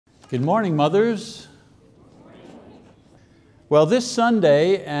Good morning, mothers. Well, this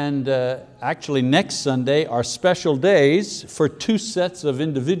Sunday and actually next Sunday are special days for two sets of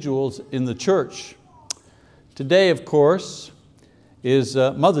individuals in the church. Today, of course, is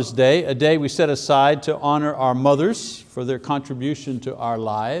Mother's Day, a day we set aside to honor our mothers for their contribution to our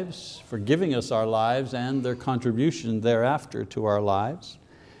lives, for giving us our lives and their contribution thereafter to our lives.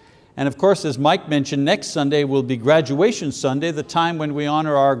 And of course, as Mike mentioned, next Sunday will be Graduation Sunday, the time when we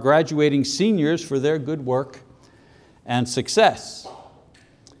honor our graduating seniors for their good work and success.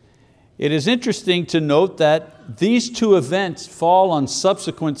 It is interesting to note that these two events fall on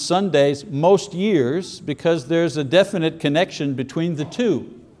subsequent Sundays most years because there's a definite connection between the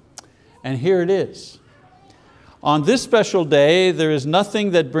two. And here it is. On this special day, there is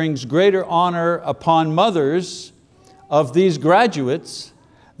nothing that brings greater honor upon mothers of these graduates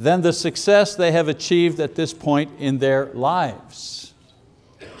than the success they have achieved at this point in their lives.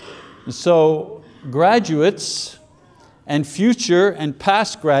 So graduates and future and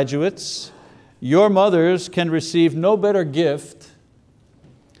past graduates, your mothers can receive no better gift,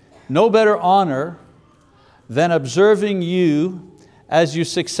 no better honor than observing you as you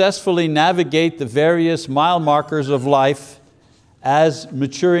successfully navigate the various mile markers of life as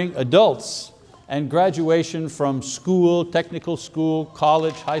maturing adults. And graduation from school, technical school,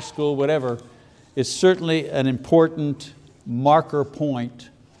 college, high school, whatever, is certainly an important marker point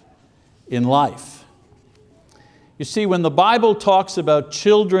in life. You see, when the Bible talks about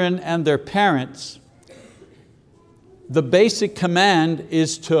children and their parents, the basic command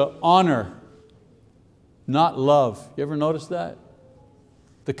is to honor, not love. You ever notice that?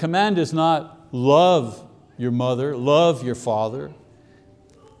 The command is not love your mother, love your father.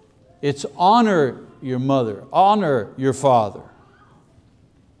 It's honor your mother, honor your father.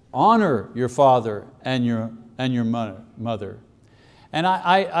 Honor your father and your mother. And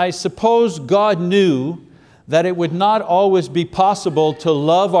I suppose God knew that it would not always be possible to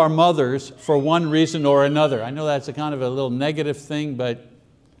love our mothers for one reason or another. I know that's a kind of a little negative thing, but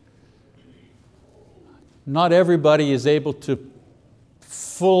not everybody is able to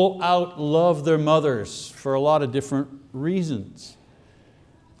full out love their mothers for a lot of different reasons.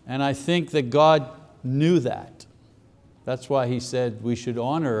 And I think that God knew that. That's why He said we should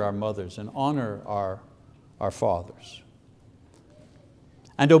honor our mothers and honor our fathers.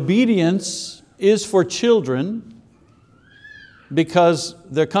 And obedience is for children because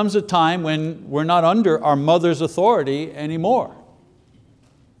there comes a time when we're not under our mother's authority anymore.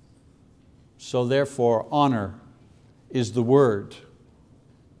 So therefore, honor is the word.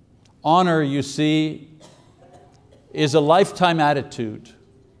 Honor, you see, is a lifetime attitude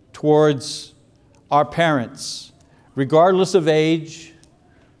towards our parents, regardless of age,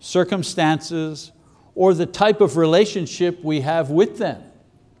 circumstances, or the type of relationship we have with them.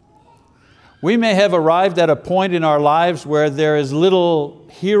 We may have arrived at a point in our lives where there is little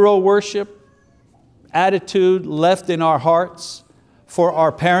hero worship attitude left in our hearts for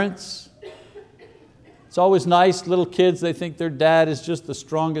our parents. It's always nice, little kids, they think their dad is just the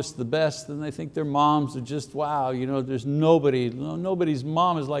strongest, the best, and they think their moms are just, wow, there's nobody's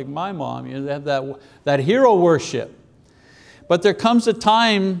mom is like my mom. They have that hero worship. But there comes a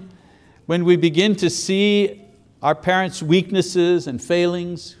time when we begin to see our parents' weaknesses and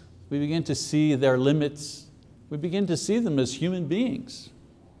failings. We begin to see their limits. We begin to see them as human beings.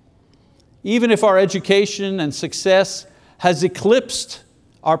 Even if our education and success has eclipsed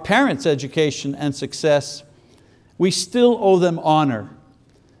our parents' education and success, we still owe them honor,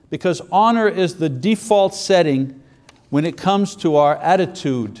 because honor is the default setting when it comes to our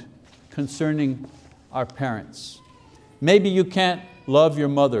attitude concerning our parents. Maybe you can't love your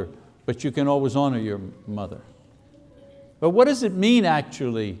mother, but you can always honor your mother. But what does it mean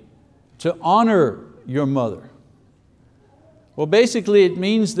actually to honor your mother? Well, basically it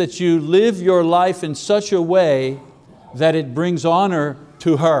means that you live your life in such a way that it brings honor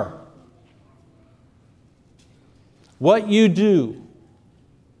to her. What you do,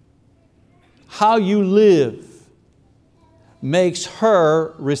 how you live, makes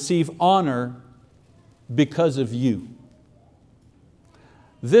her receive honor because of you.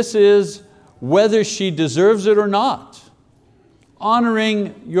 This is whether she deserves it or not.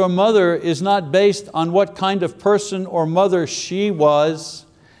 Honoring your mother is not based on what kind of person or mother she was.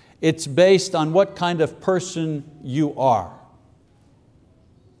 It's based on what kind of person you are.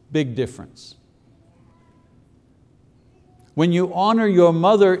 Big difference. When you honor your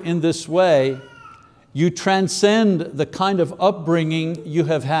mother in this way, you transcend the kind of upbringing you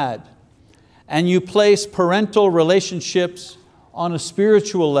have had, and you place parental relationships on a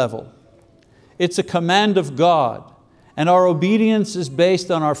spiritual level. It's a command of God, And our obedience is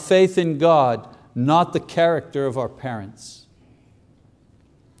based on our faith in God, not the character of our parents.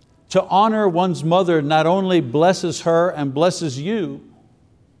 To honor one's mother not only blesses her and blesses you,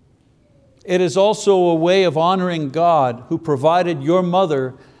 it is also a way of honoring God who provided your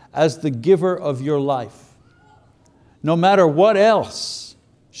mother as the giver of your life. No matter what else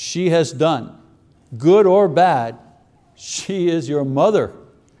she has done, good or bad, she is your mother.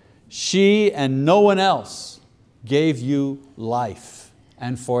 She and no one else gave you life.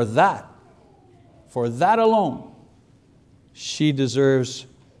 And for that alone, she deserves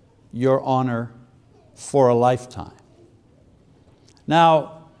your honor for a lifetime.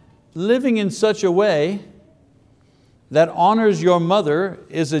 Now, living in such a way that honors your mother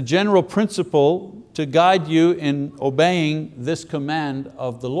is a general principle to guide you in obeying this command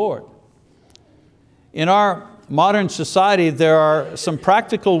of the Lord. In our modern society, there are some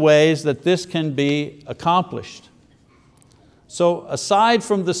practical ways that this can be accomplished. So aside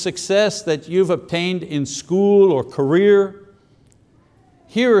from the success that you've obtained in school or career,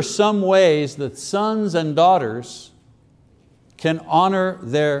 here are some ways that sons and daughters can honor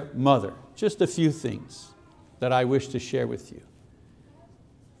their mother. Just a few things that I wish to share with you.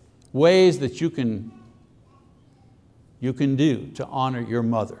 Ways that you can do to honor your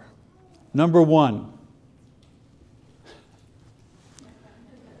mother. Number one.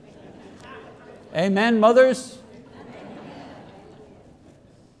 Amen, mothers?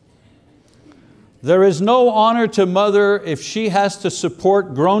 There is no honor to mother if she has to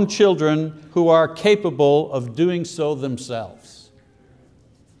support grown children who are capable of doing so themselves.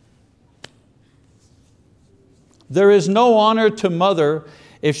 There is no honor to mother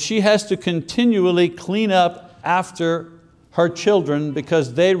if she has to continually clean up after her children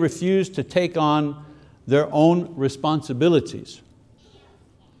because they refuse to take on their own responsibilities.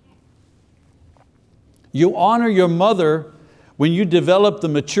 You honor your mother when you develop the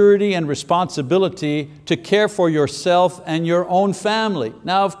maturity and responsibility to care for yourself and your own family.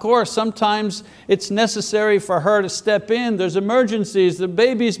 Now, of course, sometimes it's necessary for her to step in. There's emergencies, the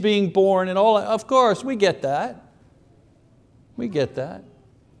baby's being born and all. Of course, we get that. We get that.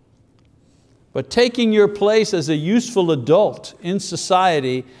 But taking your place as a useful adult in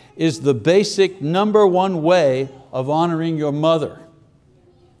society is the basic number one way of honoring your mother.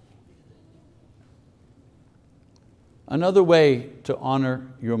 Another way to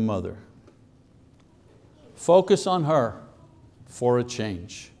honor your mother. Focus on her for a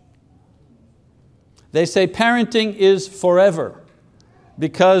change. They say parenting is forever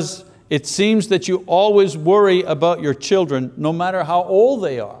because it seems that you always worry about your children no matter how old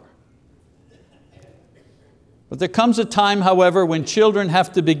they are. But there comes a time, however, when children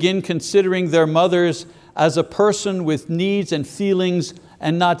have to begin considering their mothers as a person with needs and feelings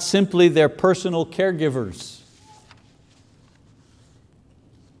and not simply their personal caregivers.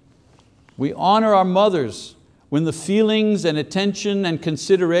 We honor our mothers when the feelings and attention and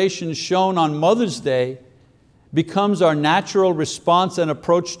consideration shown on Mother's Day becomes our natural response and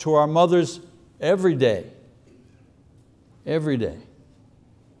approach to our mothers every day. Every day.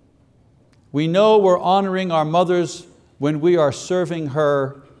 We know we're honoring our mothers when we are serving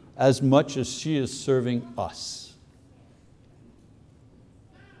her as much as she is serving us.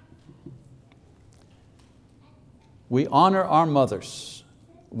 We honor our mothers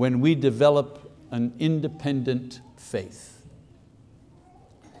when we develop an independent faith.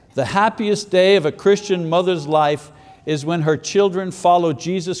 The happiest day of a Christian mother's life is when her children follow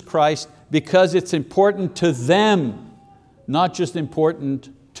Jesus Christ because it's important to them, not just important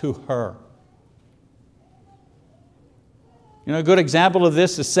to her. You know, a good example of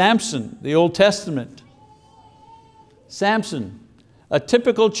this is Samson, the Old Testament. Samson, a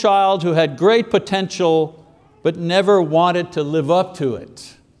typical child who had great potential but never wanted to live up to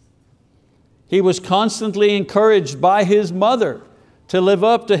it. He was constantly encouraged by his mother to live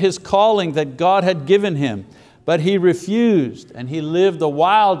up to his calling that God had given him, but he refused and he lived a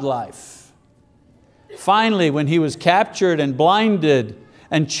wild life. Finally, when he was captured and blinded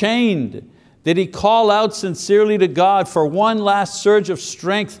and chained, did he call out sincerely to God for one last surge of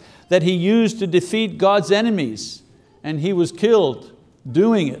strength that he used to defeat God's enemies, and he was killed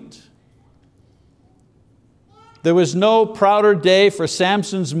doing it. There was no prouder day for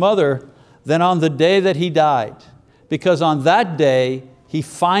Samson's mother than on the day that he died, because on that day he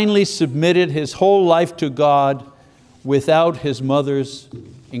finally submitted his whole life to God without his mother's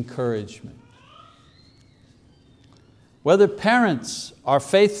encouragement. Whether parents are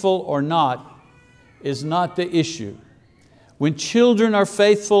faithful or not is not the issue. When children are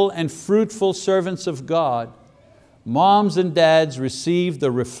faithful and fruitful servants of God, moms and dads receive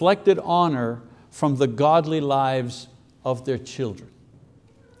the reflected honor from the godly lives of their children.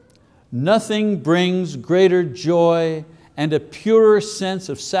 Nothing brings greater joy and a purer sense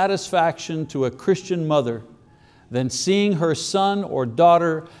of satisfaction to a Christian mother than seeing her son or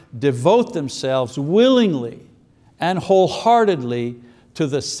daughter devote themselves willingly and wholeheartedly to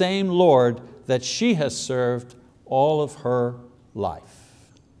the same Lord that she has served all of her life.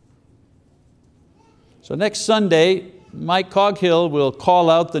 So next Sunday, Mike Coghill will call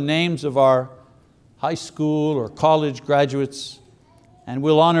out the names of our high school or college graduates, and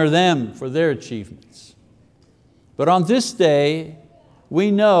we'll honor them for their achievements. But on this day,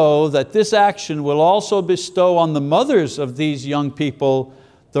 we know that this action will also bestow on the mothers of these young people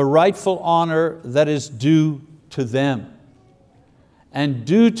the rightful honor that is due to them, and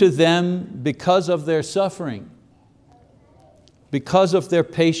due to them because of their suffering, because of their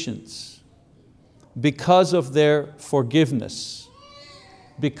patience, because of their forgiveness,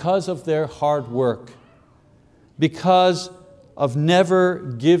 because of their hard work, because of never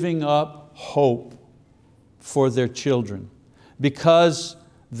giving up hope for their children, because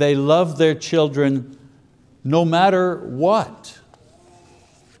they love their children no matter what.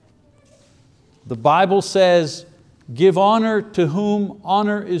 The Bible says, give honor to whom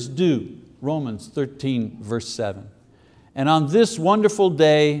honor is due, Romans 13, verse 7. And on this wonderful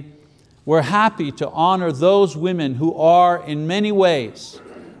day, we're happy to honor those women who are in many ways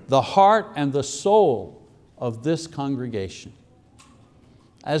the heart and the soul of this congregation.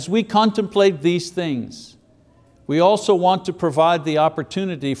 As we contemplate these things, we also want to provide the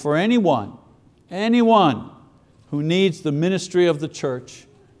opportunity for anyone who needs the ministry of the church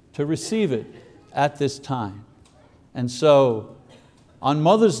to receive it at this time. And so, on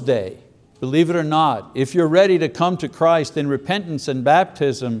Mother's Day, believe it or not, if you're ready to come to Christ in repentance and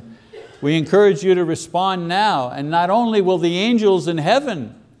baptism, we encourage you to respond now, and not only will the angels in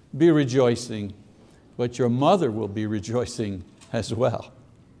heaven be rejoicing, but your mother will be rejoicing as well.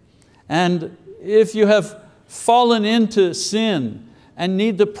 And if you have fallen into sin and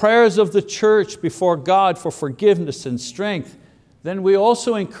need the prayers of the church before God for forgiveness and strength, then we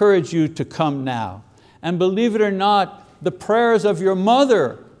also encourage you to come now. And believe it or not, the prayers of your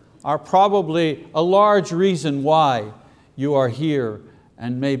mother are probably a large reason why you are here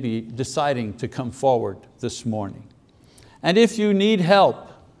and maybe deciding to come forward this morning. And if you need help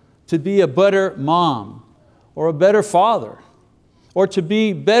to be a better mom or a better father, or to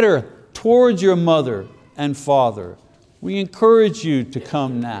be better towards your mother and father, we encourage you to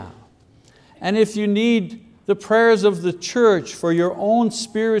come now. And if you need the prayers of the church for your own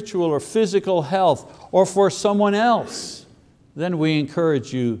spiritual or physical health, or for someone else, then we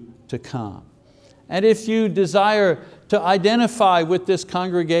encourage you to come. And if you desire to identify with this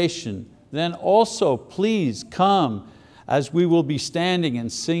congregation, then also please come, as we will be standing and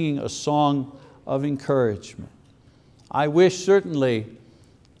singing a song of encouragement. I wish certainly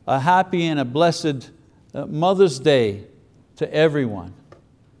a happy and a blessed Mother's Day to everyone.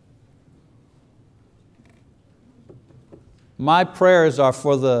 My prayers are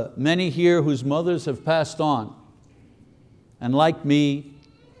for the many here whose mothers have passed on, and like me,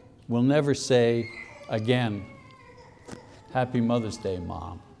 will never say again, Happy Mother's Day,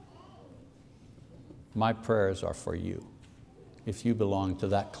 Mom. My prayers are for you, if you belong to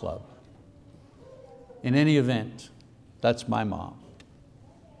that club. In any event, that's my mom,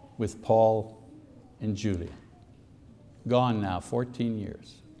 with Paul and Julie. Gone now, 14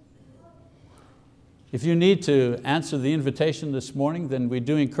 years. If you need to answer the invitation this morning, then we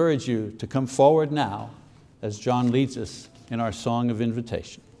do encourage you to come forward now as John leads us in our song of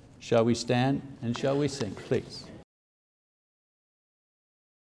invitation. Shall we stand and shall we sing, please?